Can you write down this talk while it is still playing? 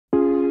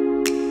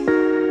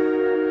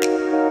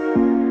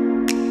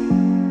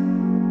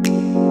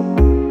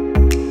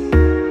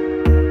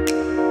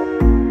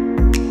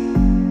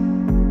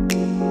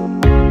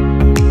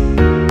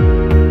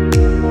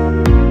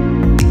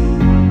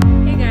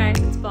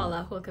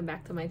welcome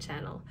back to my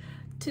channel.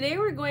 Today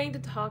we're going to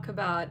talk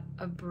about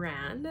a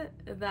brand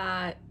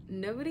that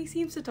nobody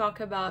seems to talk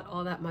about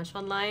all that much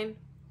online,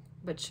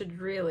 but should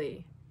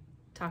really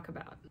talk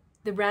about.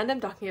 The brand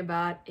I'm talking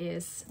about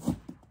is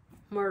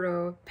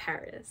Moreau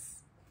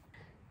Paris.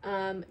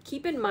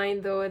 Keep in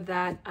mind though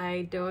that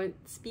I don't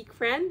speak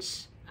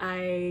French.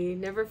 I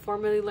never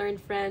formally learned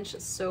French,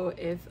 so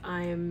if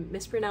I'm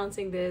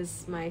mispronouncing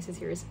this, my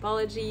sincerest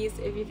apologies.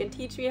 If you can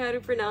teach me how to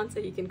pronounce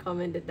it, you can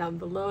comment it down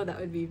below. That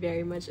would be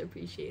very much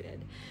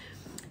appreciated.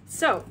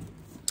 So,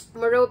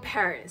 Moreau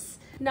Paris.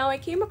 Now, I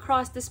came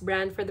across this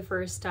brand for the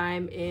first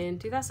time in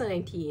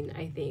 2019,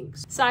 I think.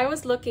 So I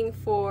was looking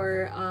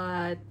for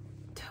a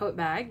tote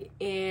bag,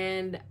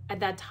 and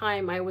at that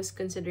time, I was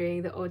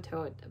considering the Haute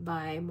Tote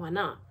by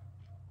Moana.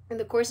 In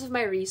the course of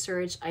my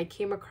research, I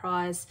came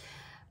across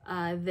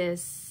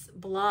this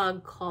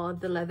blog called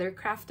The Leather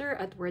Crafter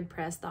at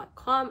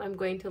wordpress.com. I'm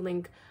going to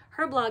link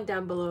her blog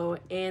down below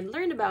and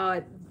learn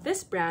about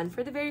this brand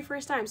for the very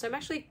first time. So I'm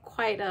actually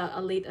quite a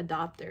late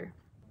adopter.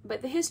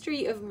 But the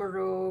history of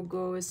Moreau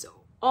goes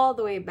all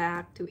the way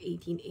back to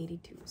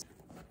 1882.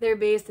 They're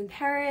based in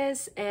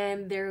Paris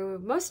and they're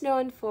most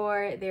known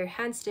for their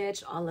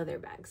hand-stitched all leather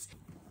bags.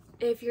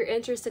 If you're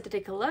interested to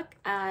take a look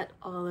at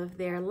all of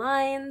their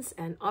lines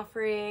and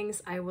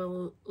offerings, I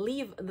will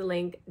leave the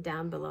link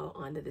down below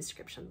on the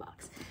description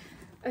box.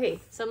 Okay,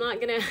 so I'm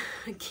not gonna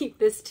keep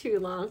this too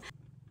long.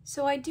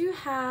 So I do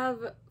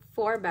have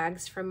 4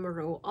 bags from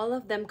Moreau, all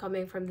of them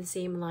coming from the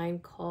same line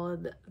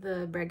called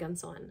the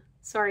Bregancon.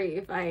 Sorry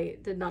if I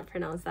did not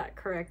pronounce that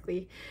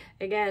correctly.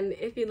 Again,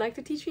 if you'd like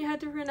to teach me how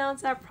to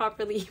pronounce that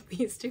properly,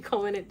 please do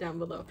comment it down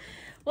below.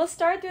 We'll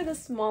start with the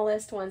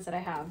smallest ones that I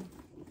have.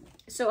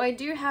 So I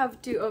do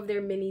have 2 of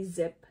their mini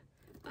zip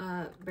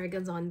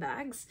Bregancon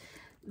bags.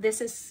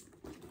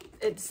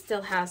 It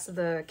still has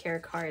the care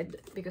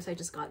card because I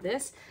just got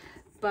this,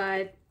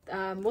 but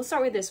we'll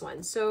start with this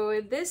one.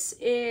 So this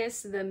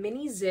is the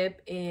mini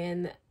zip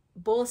in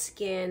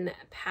Bullskin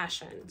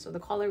Passion. So the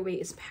colorway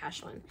is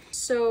Passion.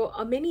 So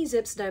a mini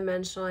zip's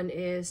dimension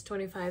is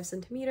 25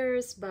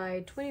 centimeters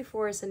by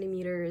 24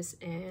 centimeters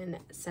and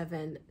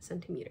 7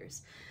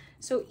 centimeters.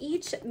 So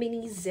each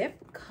mini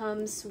zip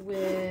comes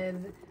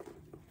with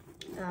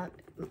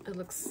it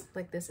looks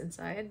like this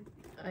inside.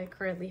 I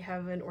currently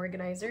have an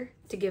organizer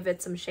to give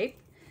it some shape.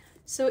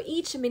 So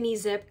each mini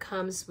zip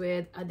comes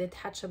with a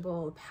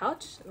detachable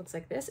pouch. It looks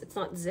like this. It's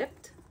not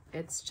zipped.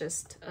 It's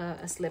just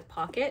a slip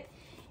pocket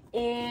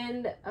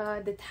and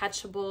a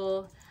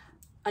detachable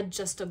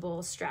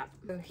adjustable strap.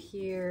 So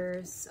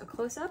here's a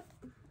close-up.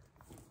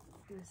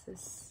 This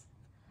is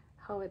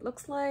how it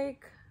looks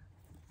like.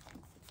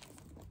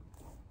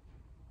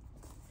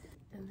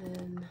 And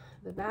then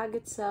the bag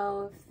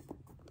itself,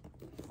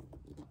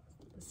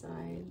 the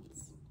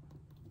sides.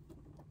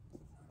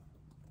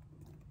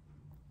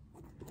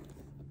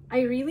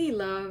 I really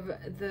love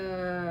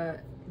the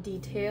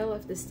detail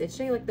of the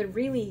stitching. Like the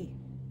really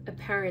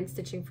apparent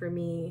stitching for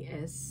me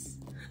is,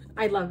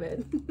 I love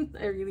it.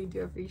 I really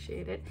do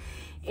appreciate it.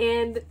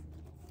 And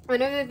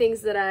one of the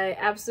things that I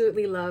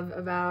absolutely love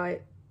about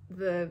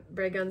the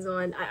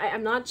Bregancon,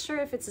 I'm not sure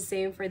if it's the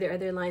same for the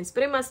other lines,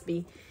 but it must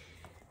be,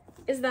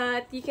 is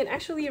that you can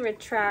actually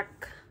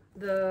retract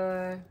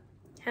the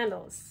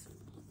handles,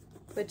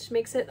 which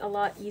makes it a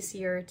lot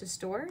easier to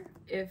store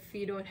if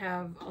you don't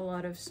have a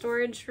lot of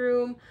storage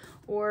room,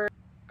 or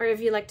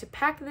if you like to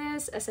pack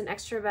this as an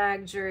extra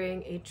bag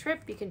during a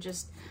trip. You can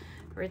just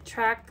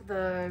retract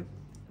the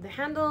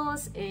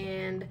handles,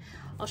 and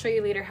I'll show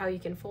you later how you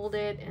can fold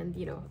it and,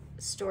 you know,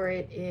 store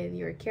it in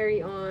your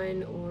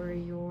carry-on or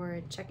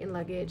your check-in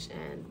luggage,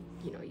 and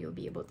you know, you'll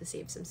be able to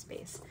save some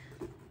space.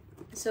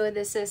 So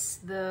this is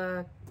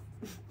the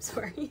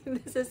sorry,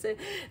 this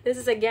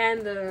is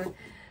again the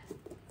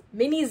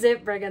mini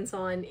zip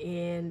Bregancon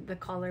in the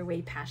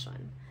colorway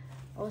Passion.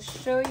 I'll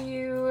show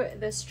you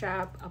the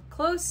strap up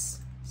close.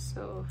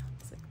 So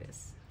it's like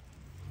this,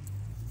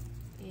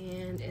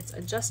 and it's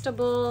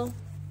adjustable.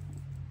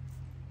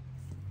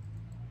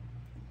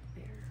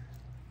 There,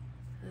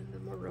 and the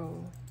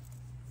Moreau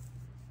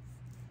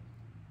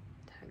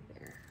tag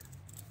there.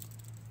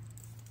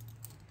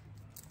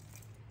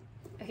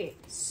 Okay,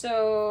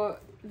 so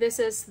this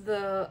is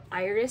the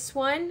iris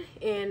one,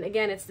 and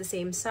again, it's the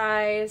same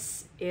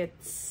size.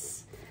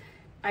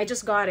 I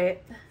just got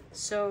it,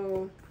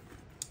 so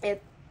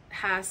it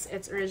has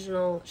its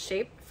original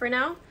shape for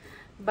now.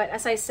 But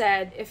as I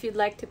said, if you'd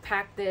like to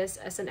pack this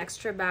as an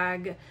extra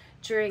bag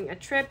during a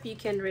trip, you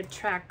can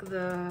retract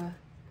the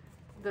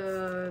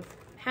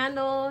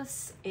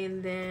handles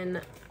and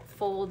then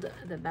fold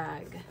the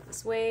bag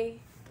this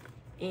way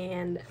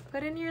and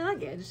put in your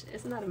luggage.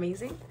 Isn't that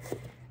amazing?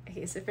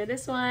 Okay, so for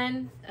this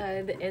one,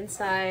 the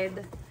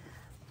inside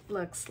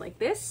looks like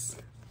this.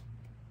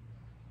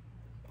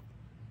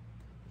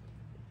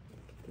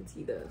 You can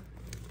see the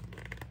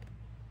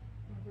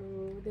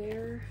row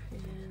there,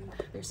 and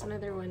there's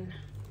another one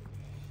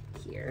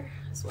here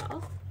as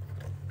well.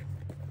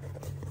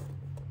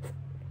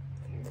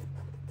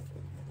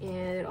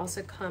 And it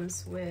also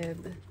comes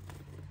with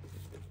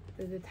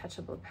the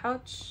detachable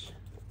pouch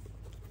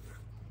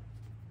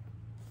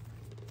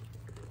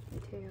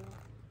detail.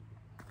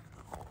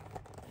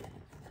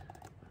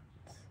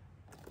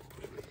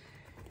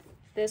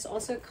 This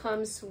also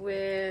comes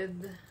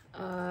with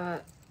a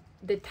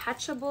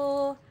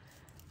detachable,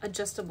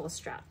 adjustable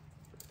strap.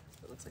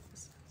 So it looks like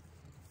this.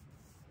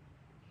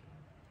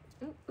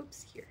 Oh,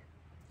 oops, here.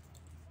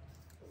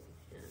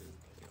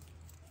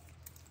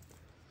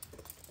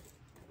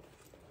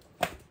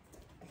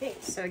 Okay,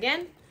 so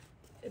again,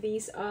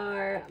 these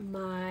are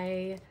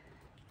my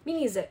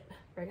mini zip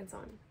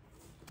Bregancon.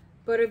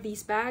 Both of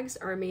these bags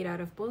are made out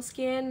of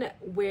bullskin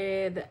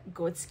with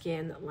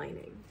goatskin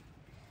lining.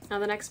 Now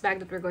the next bag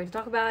that we're going to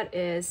talk about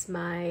is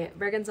my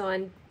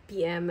Bregancon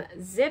PM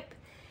zip,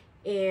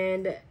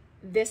 and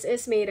this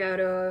is made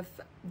out of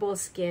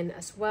bullskin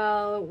as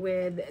well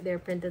with their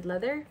printed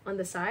leather on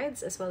the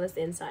sides as well as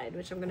the inside,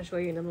 which I'm going to show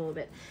you in a little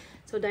bit.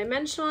 So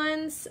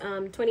dimensions,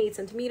 28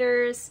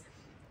 centimeters,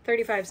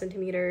 35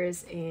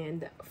 centimeters,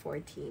 and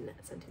 14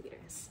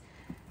 centimeters.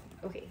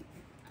 Okay,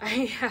 I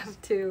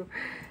have to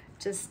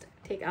just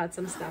take out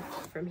some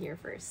stuff from here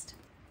first.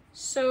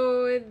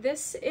 So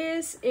this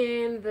is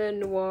in the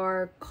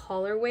noir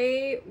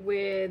colorway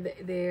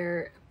with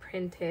their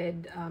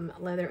printed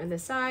leather on the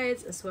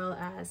sides as well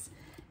as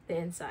the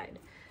inside.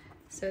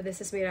 So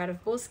this is made out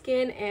of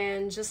bullskin,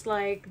 and just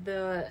like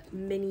the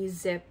mini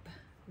zip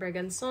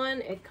Bregancon,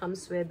 it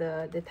comes with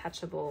a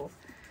detachable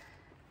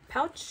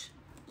pouch.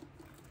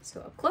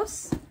 So up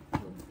close,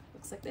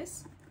 looks like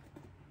this.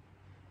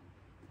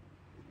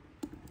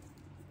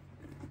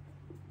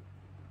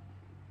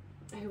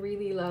 I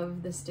really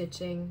love the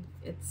stitching.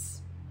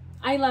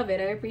 I love it.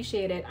 I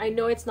appreciate it. I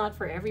know it's not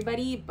for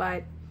everybody, but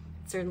it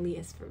certainly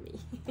is for me.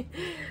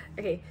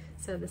 Okay,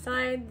 so the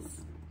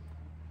sides,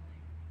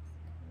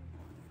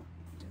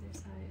 other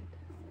side,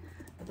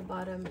 at the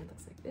bottom it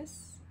looks like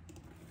this,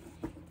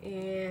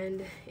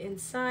 and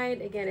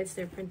inside again it's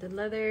their printed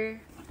leather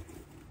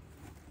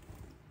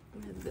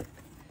with the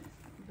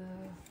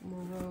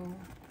Moreau.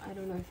 I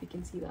don't know if you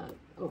can see that.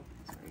 Oh,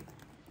 sorry.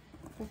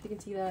 I don't know if you can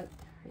see that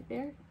right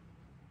there.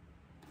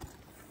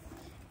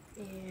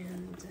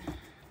 And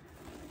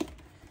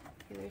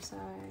the other side.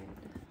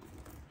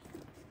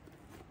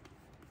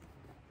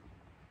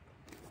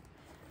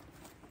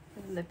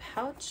 And the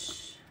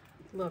pouch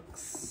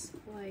looks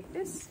like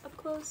this up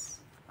close.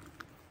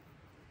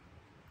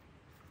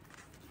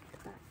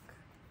 Back.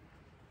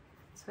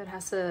 So it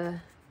has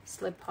a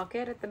slip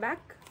pocket at the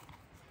back.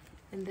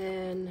 And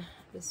then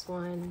this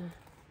one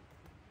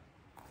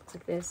looks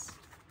like this.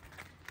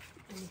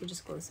 And you can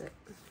just close it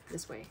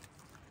this way.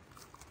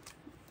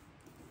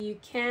 You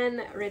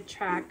can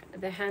retract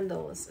the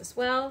handles as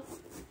well,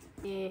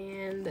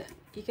 and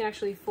you can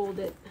actually fold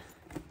it,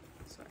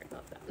 sorry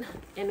about that,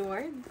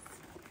 inwards.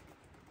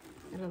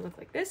 It'll look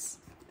like this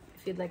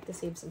if you'd like to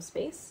save some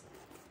space.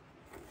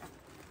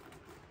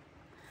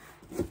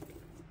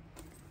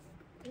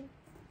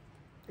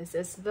 This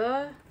is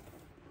the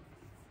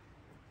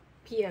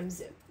PM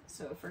zip.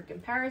 So for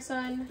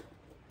comparison,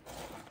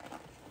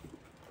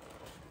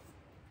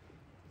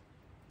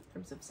 in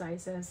terms of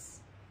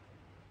sizes,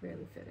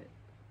 barely fit it.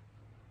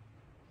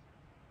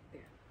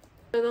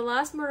 So the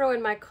last Moreau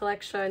in my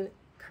collection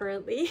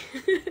currently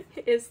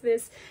is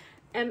this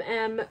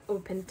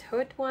open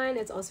tote one.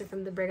 It's also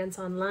from the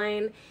Bregancon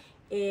line,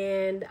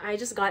 and I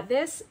just got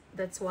this.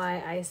 That's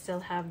why I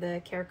still have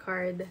the care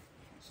card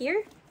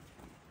here,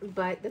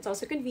 but that's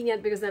also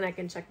convenient because then I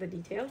can check the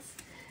details.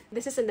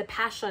 This is in the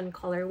passion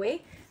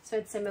colorway, so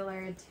it's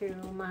similar to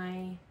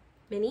my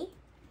mini,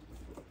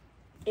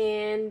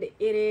 and it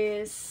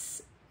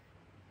is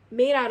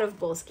made out of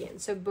bullskin.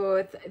 So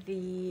both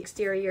the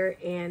exterior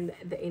and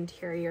the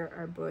interior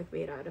are both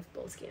made out of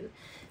bullskin.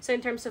 So in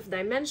terms of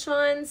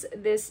dimensions,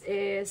 this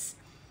is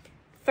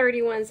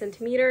 31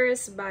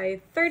 centimeters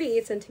by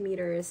 38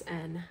 centimeters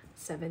and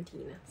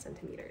 17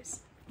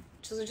 centimeters.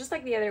 So just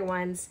like the other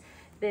ones,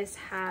 this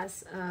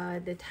has a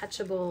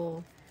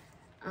detachable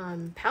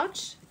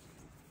pouch.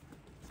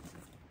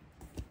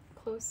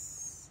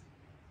 Close.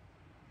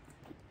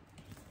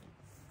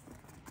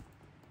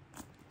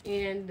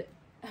 And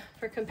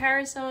for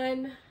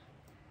comparison,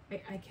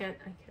 I can't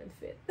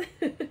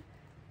fit.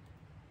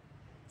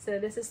 So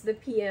this is the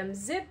PM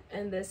zip,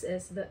 and this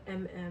is the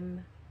MM,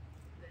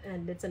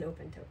 and it's an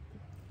open tote.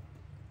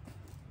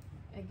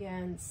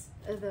 Against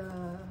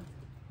the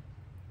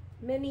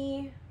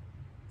mini,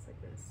 it's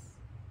like this.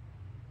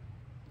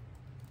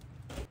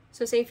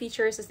 So same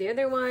features as the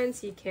other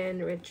ones. You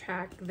can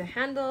retract the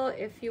handle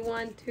if you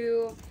want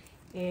to,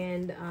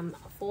 and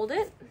fold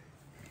it.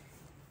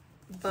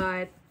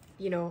 But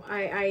you know,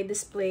 I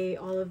display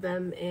all of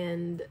them,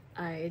 and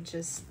I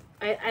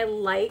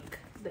like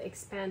the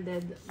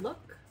expanded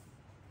look,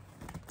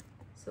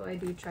 so I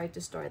do try to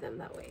store them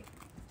that way.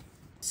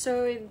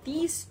 So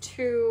these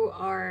two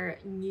are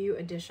new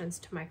additions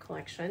to my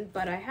collection,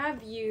 but I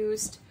have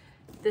used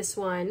this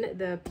one,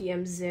 the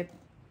PM zip,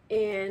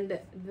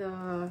 and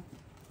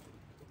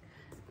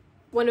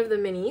one of the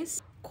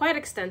minis quite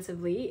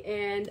extensively,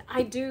 and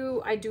I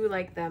do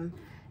like them.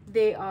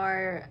 They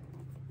are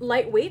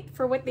lightweight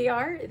for what they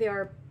are. They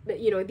are But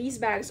you know, these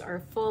bags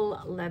are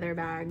full leather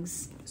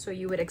bags, so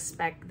you would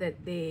expect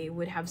that they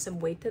would have some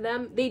weight to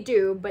them. They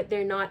do, but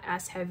they're not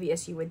as heavy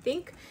as you would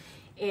think.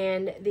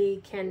 And they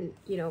can,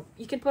 you know,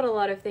 you can put a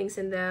lot of things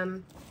in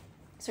them.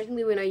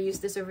 Certainly when I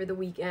used this over the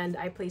weekend,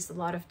 I placed a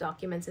lot of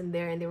documents in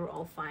there and they were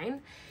all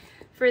fine.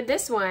 For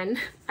this one,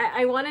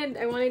 I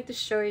wanted to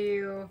show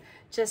you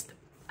just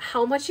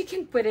how much you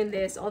can put in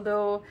this,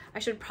 although I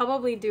should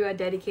probably do a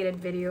dedicated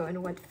video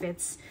on what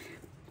fits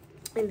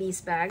in these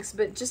bags.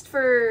 But just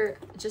for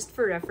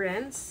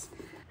reference,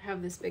 I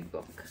have this big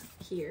book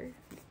here,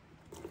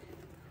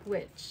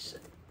 which,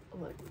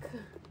 look,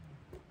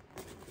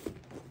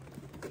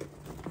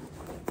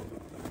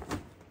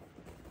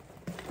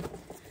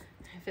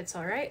 fits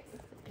all right,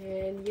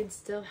 and you'd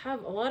still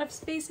have a lot of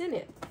space in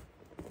it.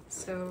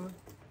 So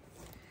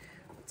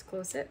let's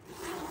close it.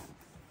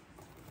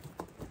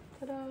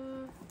 Ta-da!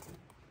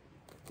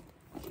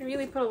 You can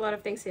really put a lot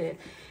of things in it.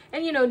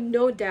 And you know,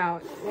 no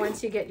doubt,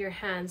 once you get your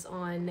hands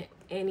on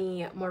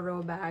any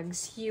Moreau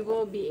bags, you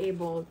will be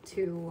able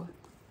to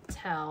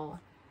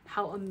tell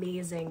how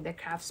amazing the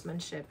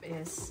craftsmanship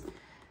is,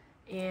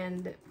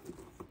 and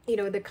you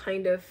know, the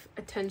kind of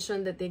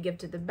attention that they give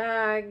to the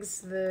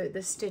bags, the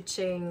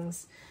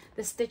stitchings.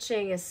 The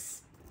stitching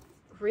is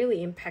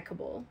really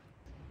impeccable.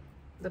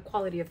 The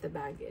quality of the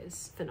bag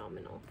is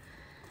phenomenal.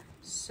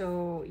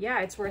 So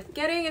yeah, it's worth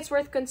getting, it's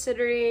worth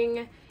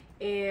considering.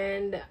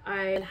 And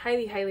I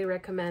highly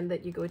recommend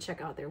that you go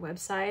check out their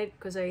website,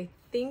 because I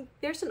think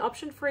there's an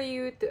option for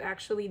you to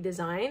actually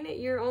design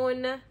your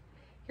own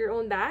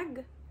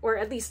bag, or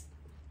at least,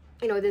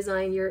 you know,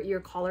 design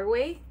your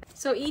colorway.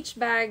 So each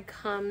bag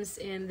comes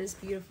in this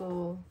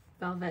beautiful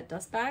velvet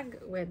dust bag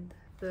with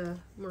the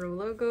Moreau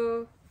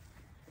logo,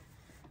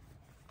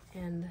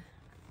 and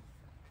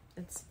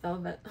it's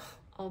velvet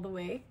all the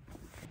way.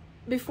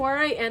 Before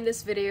I end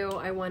this video,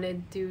 I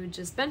wanted to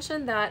just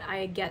mention that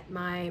I get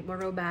my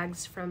Moreau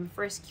bags from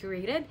First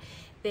Curated.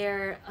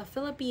 They're a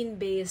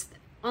Philippine-based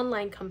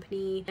online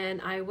company,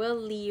 and I will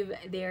leave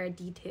their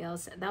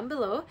details down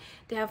below.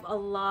 They have a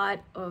lot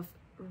of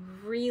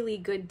really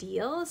good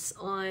deals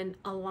on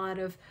a lot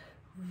of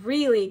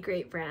really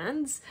great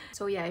brands.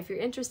 So yeah, if you're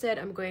interested,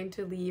 I'm going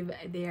to leave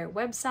their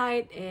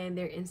website and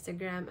their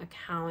Instagram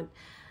account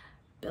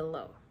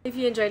below. If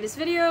you enjoyed this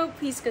video,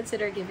 please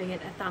consider giving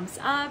it a thumbs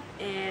up,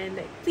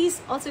 and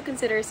please also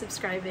consider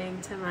subscribing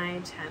to my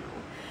channel.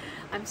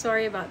 I'm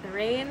sorry about the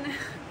rain.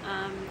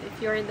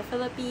 If you're in the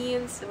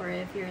Philippines or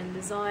if you're in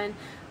Luzon,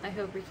 I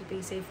hope you're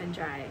keeping safe and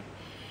dry.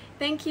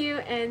 Thank you,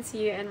 and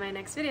see you in my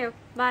next video.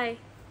 Bye!